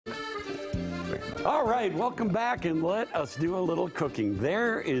All right, welcome back, and let us do a little cooking.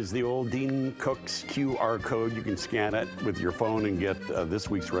 There is the old Dean Cooks QR code. You can scan it with your phone and get this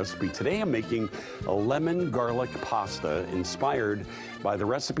week's recipe. Today I'm making a lemon garlic pasta inspired by the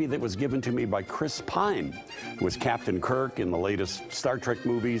recipe that was given to me by Chris Pine, who was Captain Kirk in the latest Star Trek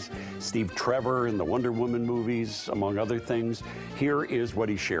movies, Steve Trevor in the Wonder Woman movies, among other things. Here is what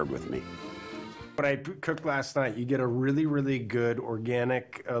he shared with me. What I cooked last night, you get a really, really good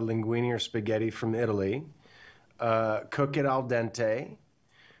organic linguine or spaghetti from Italy. Cook it al dente.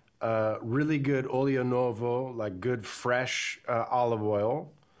 Really good olio nuovo, like good fresh olive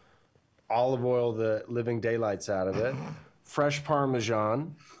oil. Olive oil the living daylights out of it. Fresh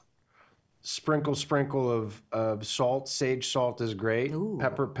Parmesan. Sprinkle of salt. Sage salt is great. Ooh.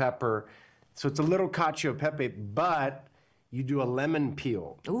 Pepper. So it's a little cacio e pepe, but you do a lemon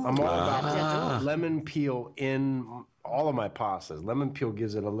peel. Ooh. I'm all about lemon peel in all of my pastas. Lemon peel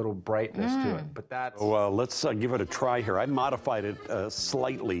gives it a little brightness to it, but that's... Well, let's give it a try here. I modified it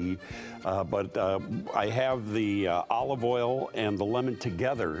slightly, but I have the olive oil and the lemon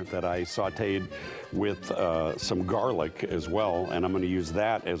together that I sauteed with some garlic as well, and I'm going to use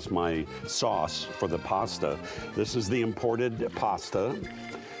that as my sauce for the pasta. This is the imported pasta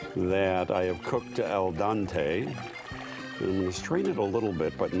that I have cooked al dente. I'm going to strain it a little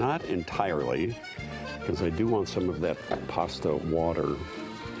bit, but not entirely, because I do want some of that pasta water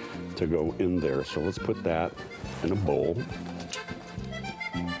to go in there. So let's put that in a bowl,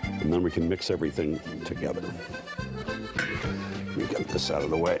 and then we can mix everything together. Let me get this out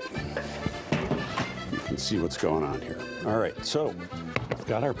of the way. You can see what's going on here. All right, so we've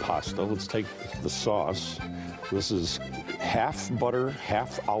got our pasta. Let's take the sauce. This is half butter,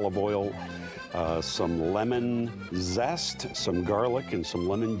 half olive oil, some lemon zest, some garlic, and some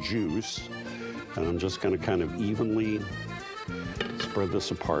lemon juice. And I'm just going to kind of evenly spread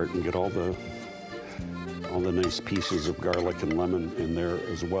this apart and get all the nice pieces of garlic and lemon in there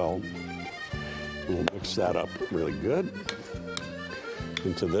as well. And we'll mix that up really good.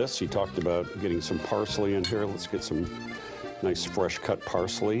 Into this, he talked about getting some parsley in here. Let's get some nice fresh cut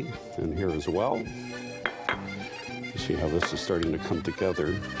parsley in here as well. You see how this is starting to come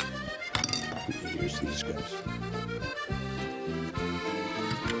together. Use these guys.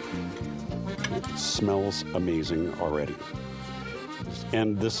 It smells amazing already.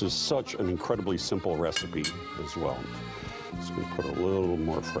 And this is such an incredibly simple recipe as well. So we put a little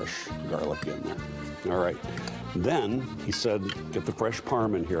more fresh garlic in there. All right. Then he said, get the fresh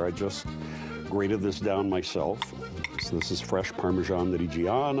parm in here. I just grated this down myself. So this is fresh Parmesan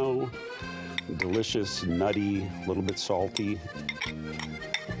Reggiano. Delicious, nutty, a little bit salty.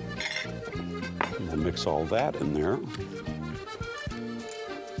 We'll mix all that in there.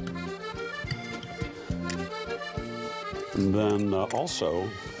 And then also,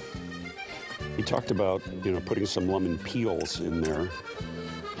 he talked about, putting some lemon peels in there,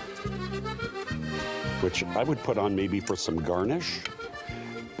 which I would put on maybe for some garnish,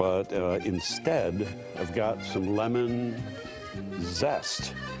 but instead, I've got some lemon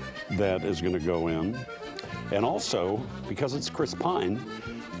zest that is going to go in. And also, because it's Chris Pine,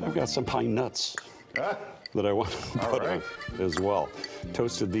 I've got some pine nuts that I want to put in as well.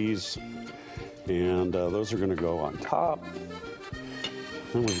 Toasted these, and those are going to go on top.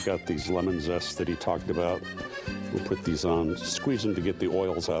 And we've got these lemon zests that he talked about. We'll put these on, squeeze them to get the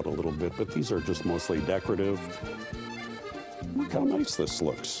oils out a little bit, but these are just mostly decorative. Look how nice this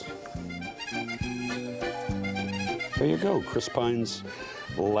looks. There you go, Chris Pine's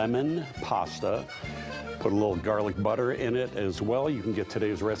lemon pasta. Put a little garlic butter in it as well. You can get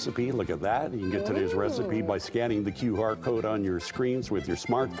today's recipe. Look at that. You can get today's recipe by scanning the QR code on your screens with your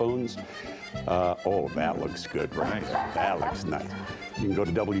smartphones. Oh, that looks good, right? That looks nice. You can go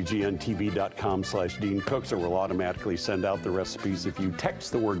to WGNTV.com/Dean Cooks, or we'll automatically send out the recipes if you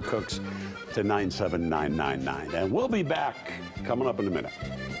text the word cooks to 97999. And we'll be back coming up in a minute.